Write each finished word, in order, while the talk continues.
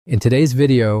In today's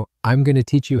video, I'm going to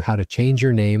teach you how to change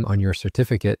your name on your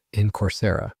certificate in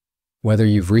Coursera. Whether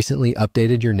you've recently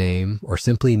updated your name or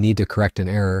simply need to correct an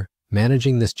error,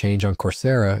 managing this change on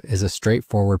Coursera is a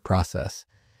straightforward process,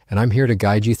 and I'm here to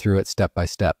guide you through it step by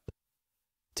step.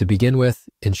 To begin with,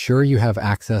 ensure you have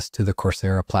access to the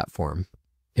Coursera platform.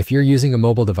 If you're using a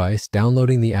mobile device,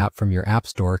 downloading the app from your app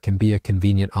store can be a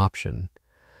convenient option.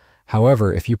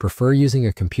 However, if you prefer using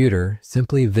a computer,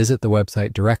 simply visit the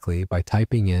website directly by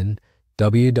typing in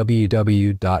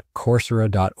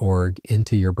www.coursera.org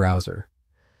into your browser.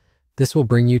 This will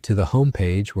bring you to the home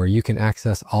page where you can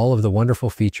access all of the wonderful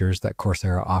features that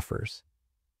Coursera offers.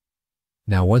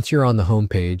 Now, once you're on the home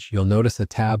page, you'll notice a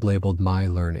tab labeled My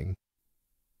Learning.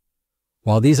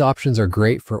 While these options are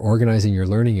great for organizing your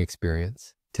learning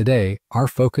experience, today, our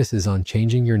focus is on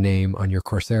changing your name on your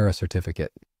Coursera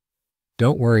certificate.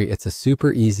 Don't worry, it's a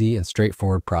super easy and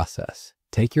straightforward process.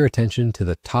 Take your attention to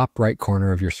the top right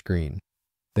corner of your screen.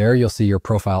 There you'll see your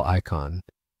profile icon.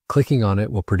 Clicking on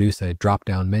it will produce a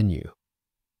drop-down menu.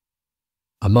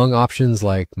 Among options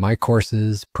like My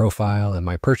Courses, Profile, and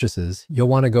My Purchases, you'll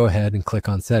want to go ahead and click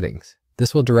on Settings.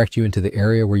 This will direct you into the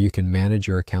area where you can manage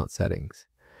your account settings.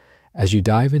 As you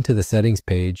dive into the Settings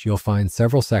page, you'll find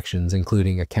several sections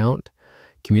including Account,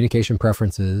 Communication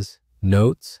Preferences,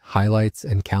 Notes, Highlights,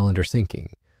 and Calendar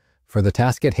Syncing. For the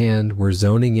task at hand, we're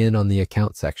zoning in on the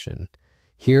Account section.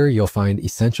 Here you'll find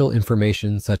essential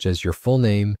information such as your full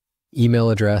name,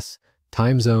 email address,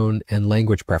 time zone, and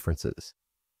language preferences.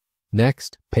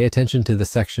 Next, pay attention to the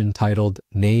section titled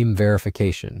Name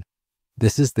Verification.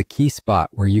 This is the key spot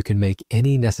where you can make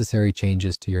any necessary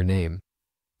changes to your name.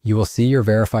 You will see your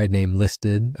verified name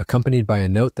listed, accompanied by a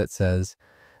note that says,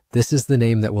 "This is the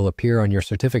name that will appear on your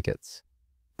certificates."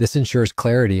 This ensures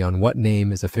clarity on what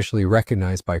name is officially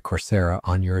recognized by Coursera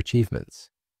on your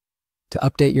achievements. To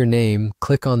update your name,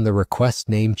 click on the Request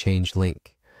Name Change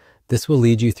link. This will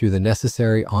lead you through the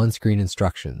necessary on-screen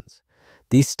instructions.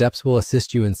 These steps will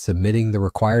assist you in submitting the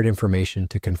required information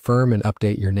to confirm and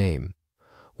update your name.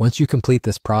 Once you complete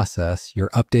this process, your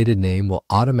updated name will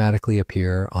automatically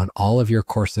appear on all of your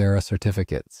Coursera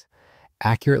certificates,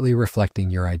 accurately reflecting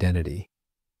your identity.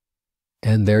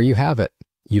 And there you have it.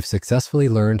 You've successfully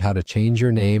learned how to change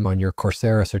your name on your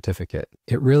Coursera certificate.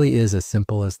 It really is as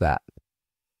simple as that.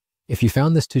 If you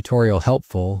found this tutorial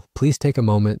helpful, please take a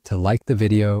moment to like the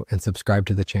video and subscribe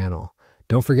to the channel.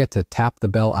 Don't forget to tap the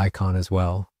bell icon as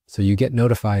well, so you get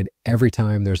notified every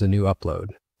time there's a new upload.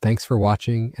 Thanks for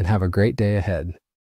watching and have a great day ahead.